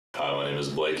my name is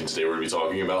Blake, and today we're going to be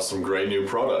talking about some great new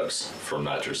products from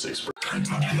Nitrous Express.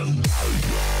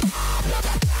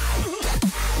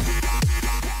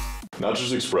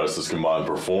 Nitrous Express has combined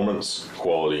performance,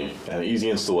 quality, and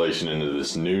easy installation into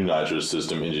this new nitrous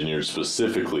system engineered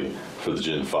specifically for the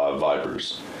Gen 5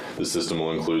 Vipers. This system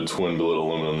will include twin billet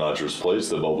aluminum nitrous plates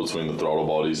that bolt between the throttle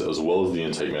bodies as well as the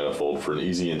intake manifold for an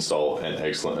easy install and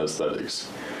excellent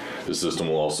aesthetics. This system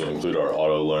will also include our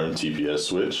auto-learn TPS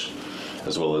switch,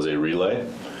 as well as a relay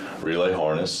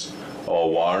harness,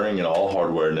 all wiring and all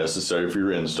hardware necessary for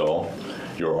your install,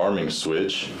 your arming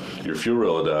switch, your fuel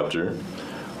rail adapter,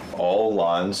 all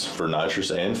lines for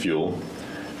nitrous and fuel,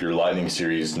 your Lightning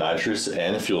Series nitrous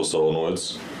and fuel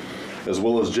solenoids, as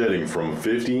well as jetting from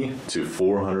 50 to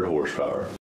 400 horsepower.